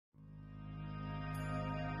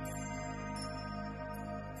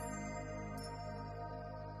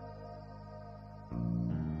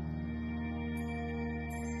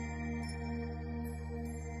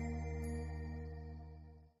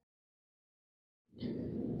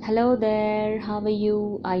Hello there, how are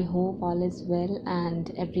you? I hope all is well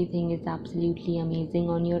and everything is absolutely amazing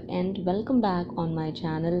on your end. Welcome back on my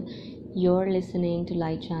channel. You're listening to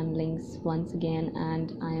Light Channelings once again,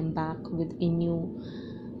 and I am back with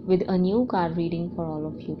a new card reading for all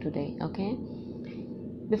of you today, okay?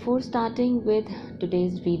 Before starting with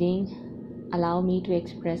today's reading, allow me to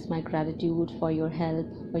express my gratitude for your help,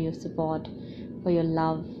 for your support, for your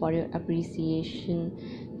love, for your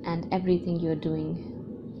appreciation and everything you're doing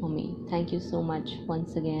for me. Thank you so much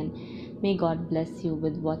once again. May God bless you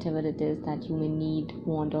with whatever it is that you may need,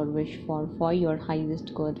 want, or wish for your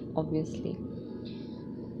highest good, obviously.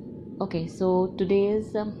 Okay, so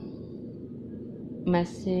today's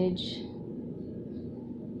message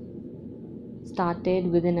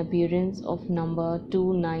started with an appearance of number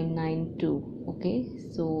 2992. Okay,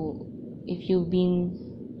 so if you've been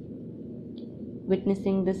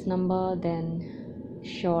witnessing this number, then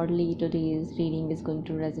surely today's reading is going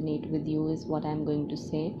to resonate with you, is what I'm going to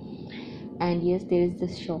say. And yes, there is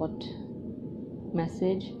this short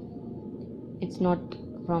message. It's not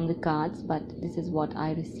from the cards, but this is what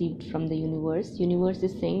I received from the universe. Universe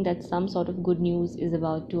is saying that some sort of good news is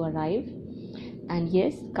about to arrive. And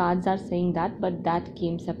yes, cards are saying that, but that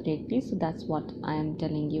came separately, so that's what I am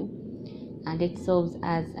telling you, and it serves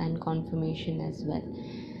as an confirmation as well.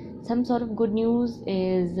 Some sort of good news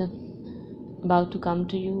is about to come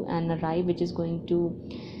to you and arrive, which is going to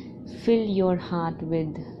fill your heart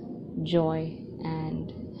with joy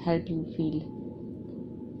and help you feel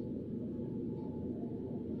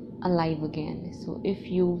alive again. So if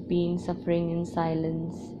you've been suffering in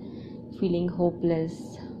silence, feeling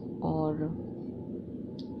hopeless, or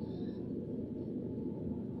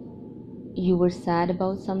you were sad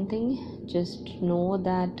about something, just know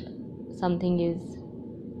that something is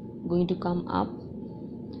going to come up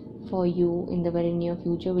for you in the very near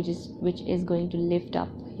future, which is going to lift up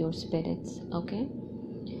your spirits. Okay,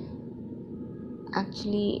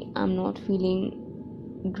 actually I'm not feeling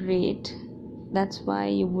great, that's why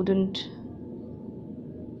you wouldn't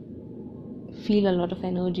feel a lot of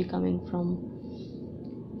energy coming from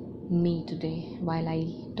me today while I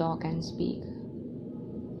talk and speak.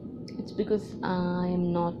 It's because I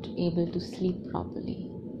am not able to sleep properly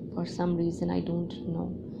for some reason, I don't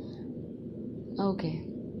know. Okay,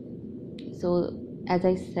 so as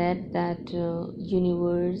I said that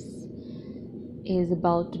universe is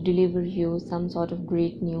about to deliver you some sort of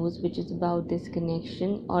great news, which is about this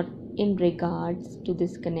connection, or in regards to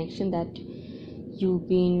this connection that you've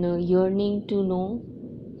been yearning to know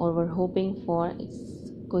or were hoping for. It's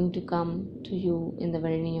going to come to you in the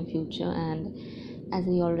very near future, and as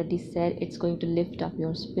I already said, it's going to lift up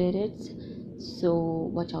your spirits, so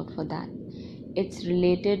watch out for that. It's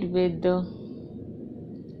related with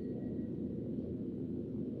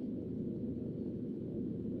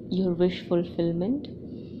your wish fulfillment.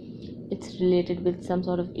 It's related with some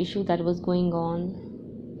sort of issue that was going on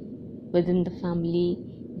within the family,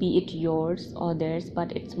 be it yours or theirs,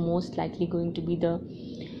 but it's most likely going to be the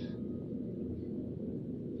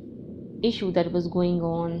issue that was going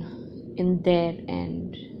on in their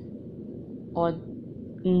end or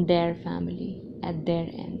in their family at their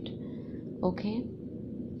end. Okay,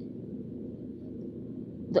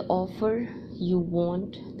 the offer you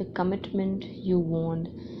want, the commitment you want,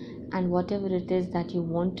 and whatever it is that you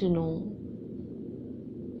want to know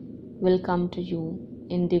will come to you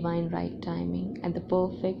in divine right timing at the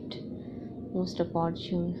perfect, most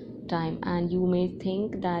opportune time. And you may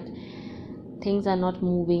think that things are not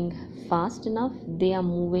moving fast enough. They are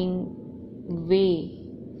moving way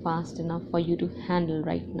fast enough for you to handle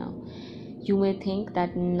right now. You may think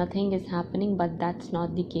that nothing is happening, but that's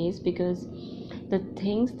not the case, because the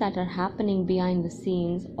things that are happening behind the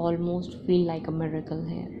scenes almost feel like a miracle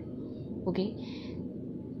here. Okay,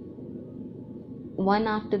 one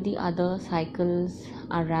after the other cycles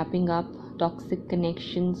are wrapping up. Toxic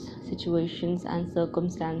connections, situations and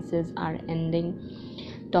circumstances are ending.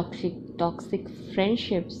 Toxic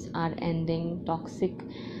friendships are ending. Toxic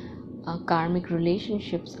karmic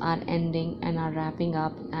relationships are ending and are wrapping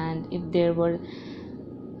up. And if there were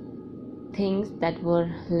things that were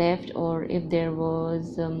left, or if there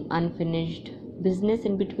was unfinished business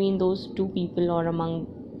in between those two people or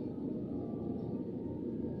among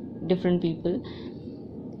different people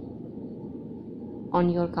on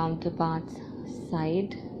your counterpart's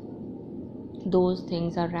side, those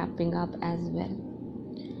things are wrapping up as well.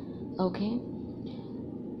 Okay,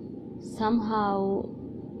 somehow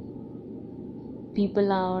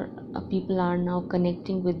people are now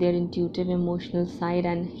connecting with their intuitive emotional side,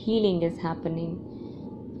 and healing is happening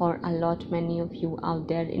for a lot many of you out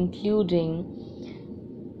there, including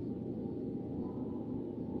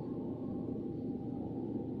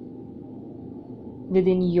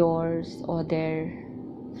within yours or their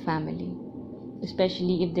family,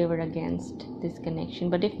 especially if they were against this connection.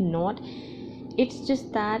 But if not, it's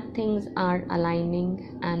just that things are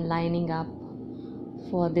aligning and lining up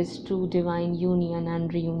for this true divine union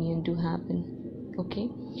and reunion to happen. Okay,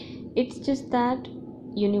 it's just that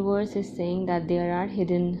universe is saying that there are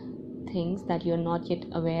hidden things that you're not yet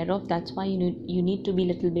aware of. That's why you need to be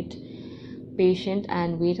a little bit patient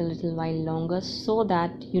and wait a little while longer, so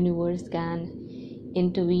that universe can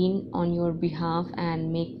intervene on your behalf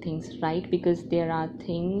and make things right, because there are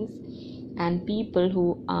things and people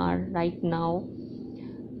who are right now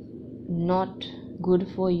not good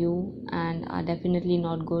for you and are definitely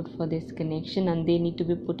not good for this connection, and they need to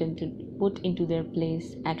be put into their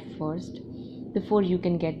place at first before you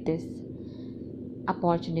can get this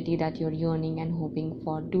opportunity that you're yearning and hoping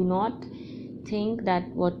for. Do not think that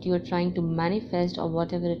what you're trying to manifest or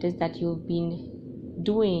whatever it is that you've been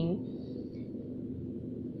doing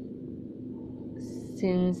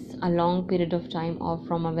since a long period of time, or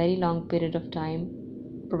from a very long period of time,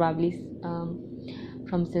 probably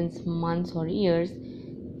from since months or years,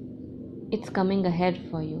 it's coming ahead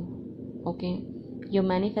for you. Okay, your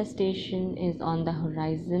manifestation is on the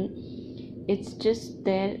horizon. It's just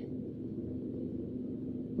there,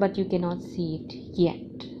 but you cannot see it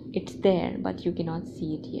yet. It's there, but you cannot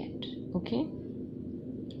see it yet. Okay,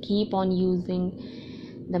 keep on using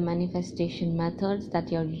the manifestation methods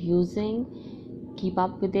that you're using. Keep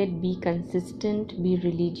up with it. Be consistent, be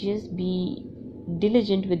religious, be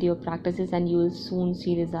diligent with your practices, and you will soon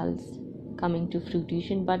see results coming to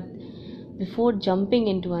fruition. But before jumping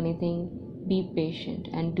into anything, be patient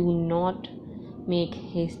and do not make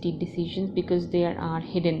hasty decisions, because there are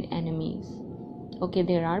hidden enemies. Okay,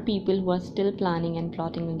 there are people who are still planning and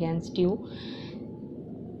plotting against you.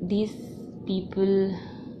 These people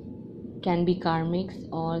can be karmics,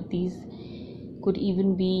 or these could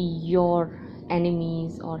even be your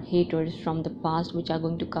enemies or haters from the past, which are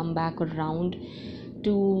going to come back around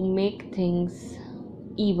to make things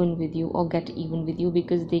even with you or get even with you,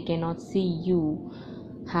 because they cannot see you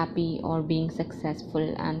happy or being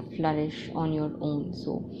successful and flourish on your own.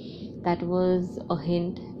 So that was a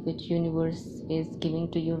hint which universe is giving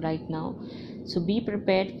to you right now. So be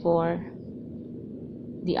prepared for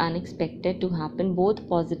the unexpected to happen, both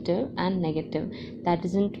positive and negative. That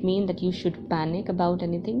doesn't mean that you should panic about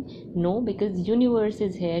anything. No, because universe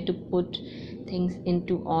is here to put things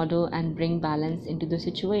into order and bring balance into the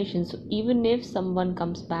situation. So even if someone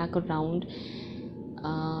comes back around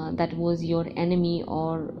that was your enemy,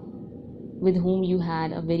 or with whom you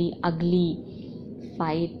had a very ugly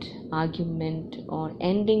fight, argument, or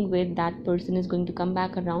ending with, that person is going to come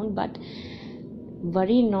back around. But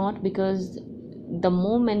worry not, because the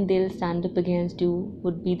moment they'll stand up against you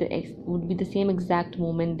would be the same exact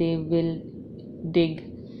moment they will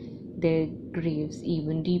dig their graves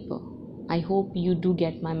even deeper. I hope you do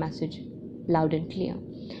get my message loud and clear.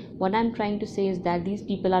 What I'm trying to say is that these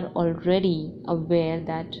people are already aware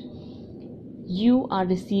that you are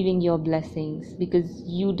receiving your blessings, because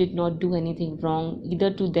you did not do anything wrong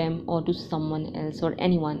either to them or to someone else or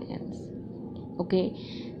anyone else. Okay,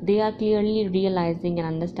 they are clearly realizing and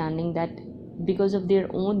understanding that because of their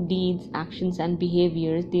own deeds, actions and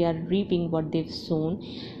behaviors, they are reaping what they've sown,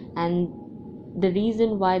 and the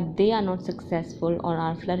reason why they are not successful or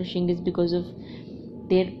are flourishing is because of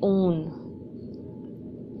their own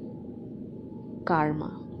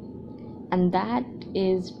karma, and that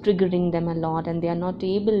is triggering them a lot, and they are not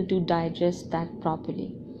able to digest that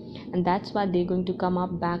properly. And that's why they're going to come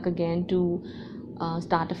up back again to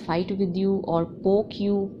start a fight with you, or poke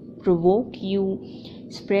you, provoke you,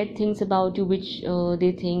 spread things about you which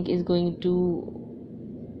they think is going to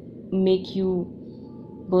make you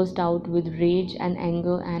burst out with rage and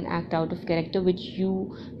anger and act out of character, which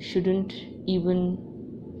you shouldn't even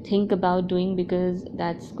think about doing, because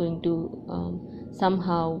that's going to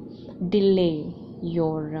somehow delay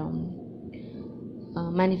your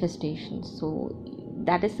manifestations. So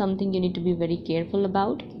that is something you need to be very careful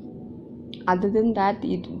about. Other than that,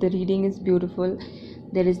 the reading is beautiful.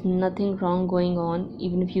 There is nothing wrong going on.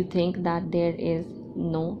 Even if you think that there is,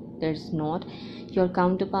 no, there's not. Your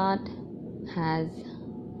counterpart has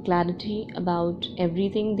clarity about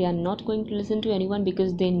everything. They are not going to listen to anyone,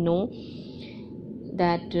 because they know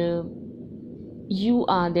that you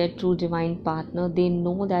are their true divine partner. They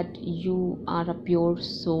know that you are a pure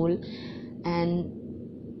soul, and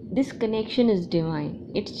this connection is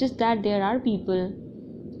divine. It's just that there are people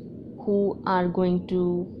who are going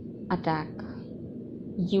to attack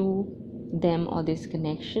you, them, or this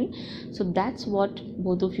connection. So that's what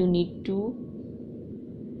both of you need to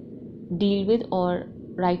deal with, or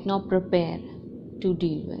right now prepare to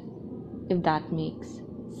deal with, if that makes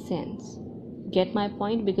sense. Get my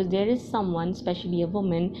point? Because there is someone, especially a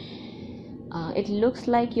woman, it looks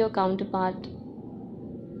like your counterpart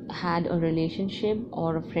had a relationship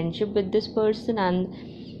or a friendship with this person,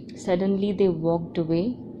 and suddenly they walked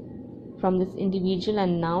away from this individual,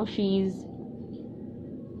 and now she's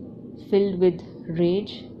filled with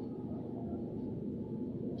rage.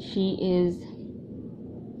 She is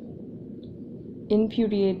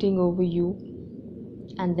infuriating over you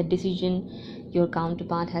and the decision your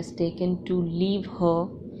counterpart has taken to leave her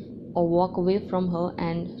or walk away from her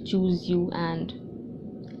and choose you and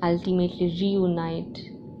ultimately reunite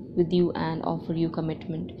with you and offer you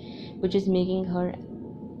commitment, which is making her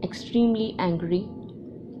extremely angry,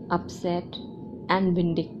 upset and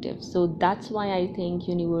vindictive. So that's why I think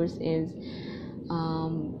universe is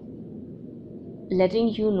letting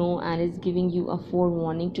you know and is giving you a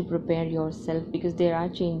forewarning to prepare yourself, because there are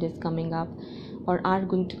changes coming up or are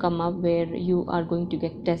going to come up where you are going to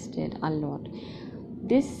get tested a lot.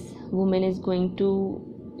 This woman is going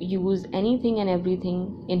to use anything and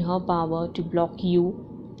everything in her power to block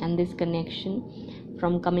you and this connection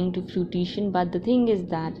from coming to fruition. But the thing is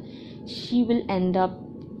that she will end up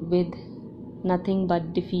with nothing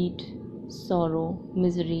but defeat, sorrow,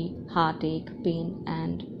 misery, heartache, pain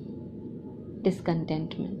and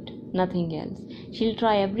discontentment, nothing else. She'll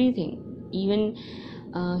try everything, even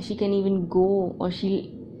she can even go, or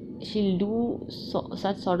she'll do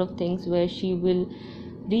such sort of things where she will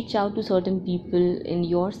reach out to certain people in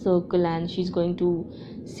your circle and she's going to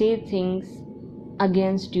say things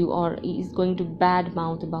against you or is going to bad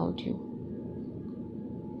mouth about you.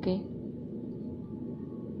 Okay,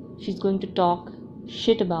 she's going to talk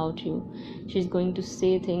shit about you. She's going to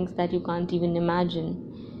say things that you can't even imagine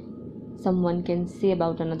someone can say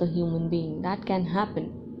about another human being. That can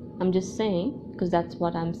happen. I'm just saying, because that's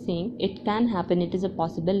what I'm saying. It can happen, it is a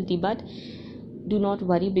possibility, but do not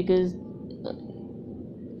worry, because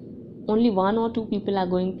only one or two people are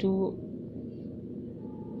going to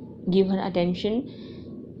give her attention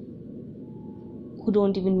who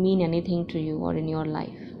don't even mean anything to you or in your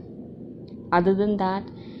life. Other than that,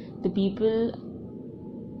 the people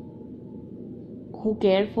who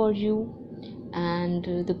care for you and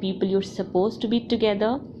the people you're supposed to be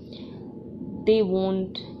together, they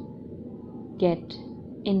won't get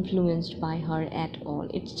influenced by her at all.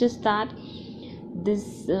 It's just that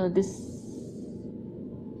this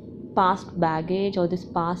past baggage or this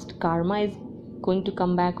past karma is going to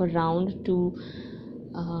come back around to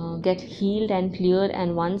get healed and cleared,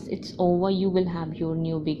 and once it's over, you will have your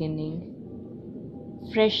new beginning,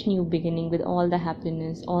 fresh new beginning with all the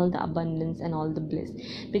happiness, all the abundance and all the bliss.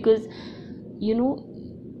 Because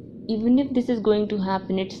even if this is going to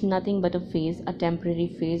happen, it's nothing but a phase, a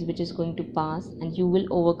temporary phase which is going to pass, and you will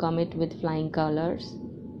overcome it with flying colors.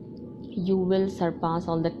 You will surpass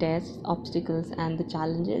all the tests, obstacles and the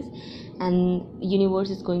challenges, and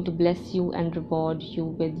universe is going to bless you and reward you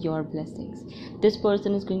with your blessings. This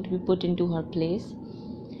person is going to be put into her place.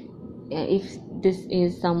 If this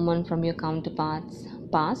is someone from your counterpart's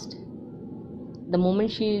past, the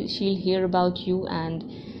moment she'll hear about you, and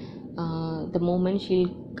the moment she'll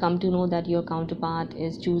come to know that your counterpart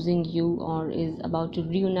is choosing you or is about to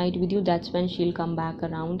reunite with you, that's when she'll come back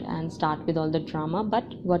around and start with all the drama.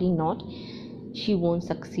 But worry not, she won't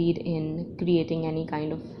succeed in creating any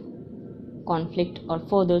kind of conflict or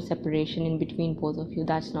further separation in between both of you.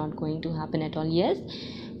 That's not going to happen at all. Yes,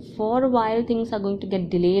 for a while things are going to get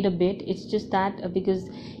delayed a bit. It's just that because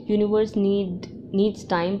universe needs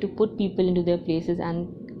time to put people into their places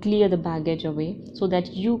and clear the baggage away, so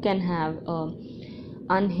that you can have a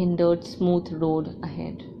unhindered smooth road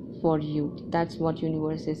ahead for you. That's what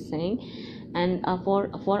universe is saying. And for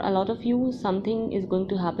a lot of you, something is going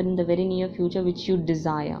to happen in the very near future which you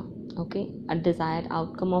desire. Okay, a desired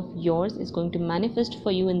outcome of yours is going to manifest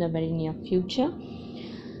for you in the very near future.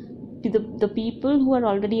 The people who are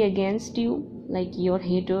already against you, like your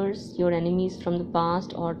haters, your enemies from the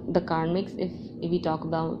past, or the karmics, if we talk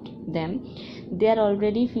about them, they are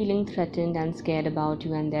already feeling threatened and scared about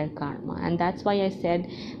you and their karma. And that's why I said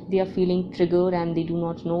they are feeling triggered and they do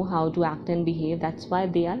not know how to act and behave. That's why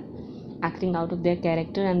they are acting out of their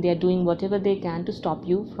character, and they are doing whatever they can to stop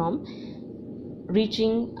you from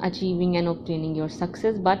reaching, achieving and obtaining your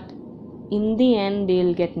success. But in the end,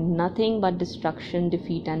 they'll get nothing but destruction,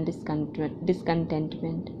 defeat and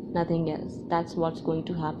discontentment, nothing else. That's what's going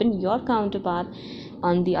to happen. Your counterpart,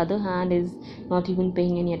 on the other hand, is not even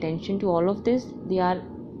paying any attention to all of this. They are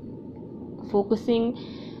focusing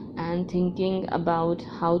and thinking about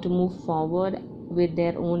how to move forward with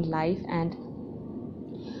their own life and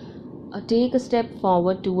take a step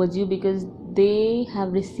forward towards you, because they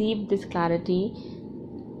have received this clarity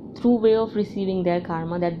through way of receiving their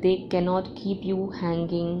karma, that they cannot keep you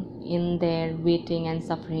hanging in there waiting and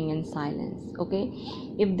suffering in silence. Okay,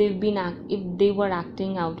 if they were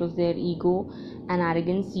acting out of their ego and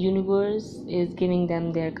arrogance, universe is giving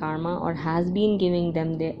them their karma, or has been giving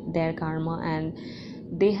them their karma, and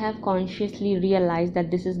they have consciously realized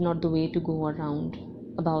that this is not the way to go around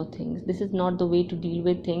about things. This is not the way to deal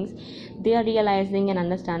with things. They are realizing and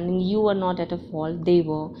understanding you are not at a fault.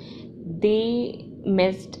 They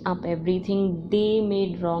messed up everything. They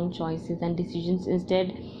made wrong choices and decisions.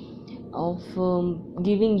 Instead of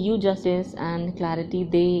giving you justice and clarity,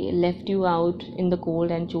 they left you out in the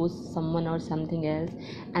cold and chose someone or something else,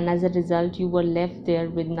 and as a result you were left there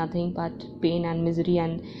with nothing but pain and misery.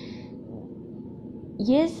 And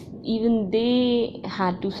yes, even they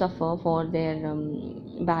had to suffer for their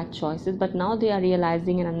bad choices, but now they are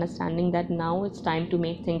realizing and understanding that now it's time to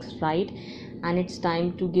make things right, and it's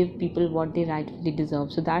time to give people what they rightfully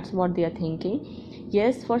deserve. So that's what they are thinking.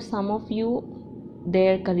 Yes, for some of you,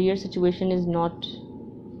 their career situation is not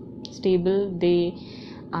stable. They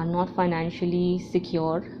are not financially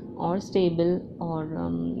secure or stable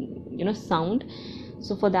or sound.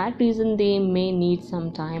 So for that reason they may need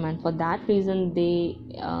some time, and for that reason they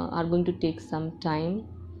are going to take some time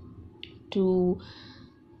to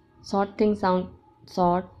sort things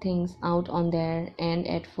out on their end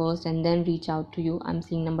at first, and then reach out to you. I'm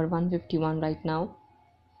seeing number 151 right now.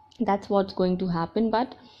 That's what's going to happen.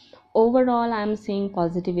 But overall I'm seeing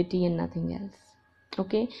positivity and nothing else.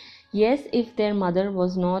 Okay, yes, if their mother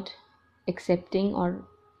was not accepting or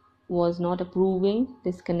was not approving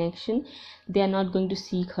this connection, they are not going to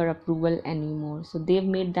seek her approval anymore. So they've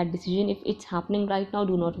made that decision. If it's happening right now,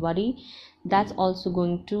 do not worry, that's also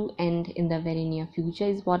going to end in the very near future,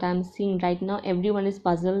 is what I'm seeing right now. Everyone is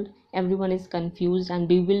puzzled, everyone is confused and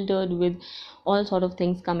bewildered with all sort of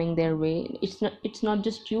things coming their way. It's not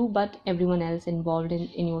just you, but everyone else involved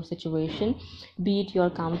in your situation, be it your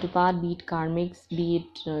counterpart, be it karmics, be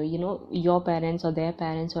it your parents or their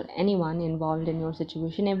parents, or anyone involved in your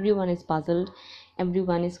situation. Everyone is puzzled,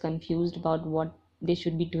 everyone is confused about what they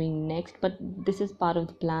should be doing next. But this is part of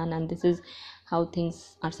the plan, and this is how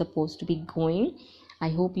things are supposed to be going. I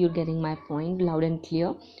hope you're getting my point loud and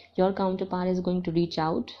clear. Your counterpart is going to reach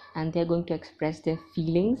out, and they're going to express their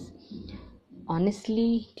feelings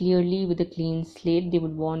honestly, clearly, with a clean slate. They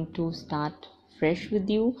would want to start fresh with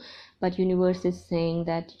you, but universe is saying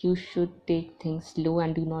that you should take things slow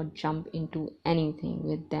and do not jump into anything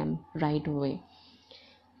with them right away.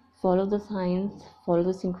 Follow the signs, follow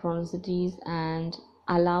the synchronicities, and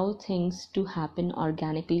allow things to happen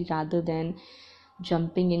organically rather than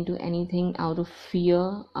jumping into anything out of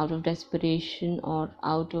fear, out of desperation, or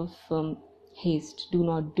out of haste. Do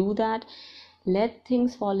not do that. Let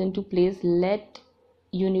things fall into place. Let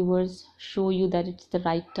universe show you that it's the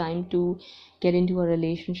right time to get into a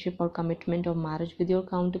relationship or commitment or marriage with your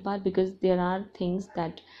counterpart, because there are things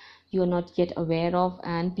that you are not yet aware of,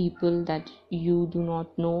 and people that you do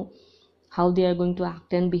not know how they are going to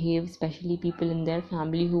act and behave, especially people in their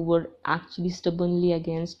family who were actually stubbornly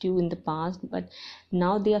against you in the past, but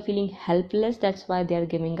now they are feeling helpless. That's why they are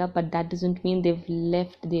giving up, but that doesn't mean they've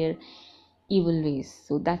left their evil ways.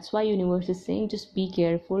 So that's why universe is saying just be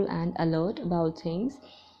careful and alert about things.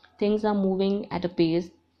 Things are moving at a pace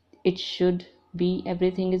it should be.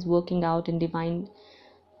 Everything is working out in divine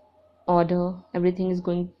order, everything is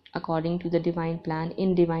going according to the divine plan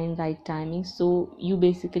in divine right timing. So you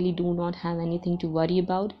basically do not have anything to worry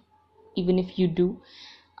about. Even if you do,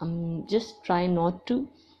 just try not to,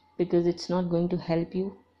 because it's not going to help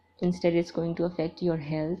you. Instead, it's going to affect your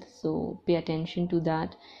health, so pay attention to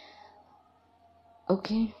that.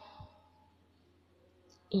 Okay,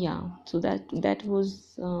 yeah, so that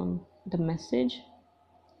was the message.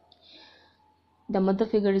 The mother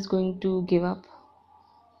figure is going to give up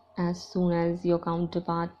as soon as your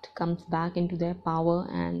counterpart comes back into their power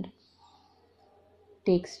and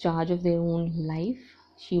takes charge of their own life.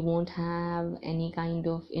 She won't have any kind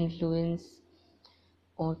of influence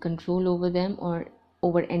or control over them or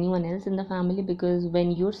over anyone else in the family, because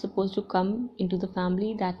when you're supposed to come into the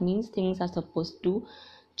family, that means things are supposed to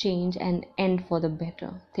change and end for the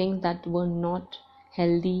better. Things that were not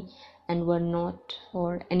healthy and were not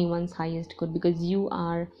for anyone's highest good, because you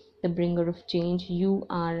are the bringer of change, you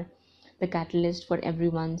are the catalyst for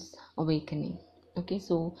everyone's awakening. Okay,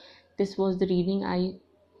 so this was the reading. I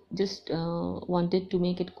just wanted to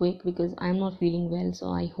make it quick because I'm not feeling well, so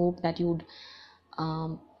I hope that you'd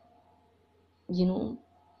um,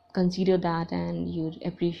 consider that and you'd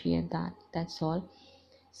appreciate that. That's all.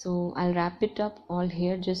 So I'll wrap it up all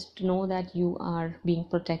here. Just to know that you are being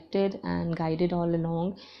protected and guided all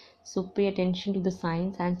along. So pay attention to the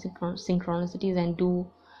signs and synchronicities and do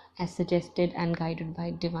as suggested and guided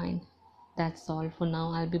by divine. That's all for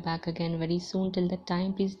now. I'll be back again very soon. Till that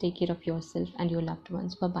time, please take care of yourself and your loved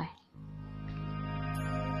ones. Bye bye.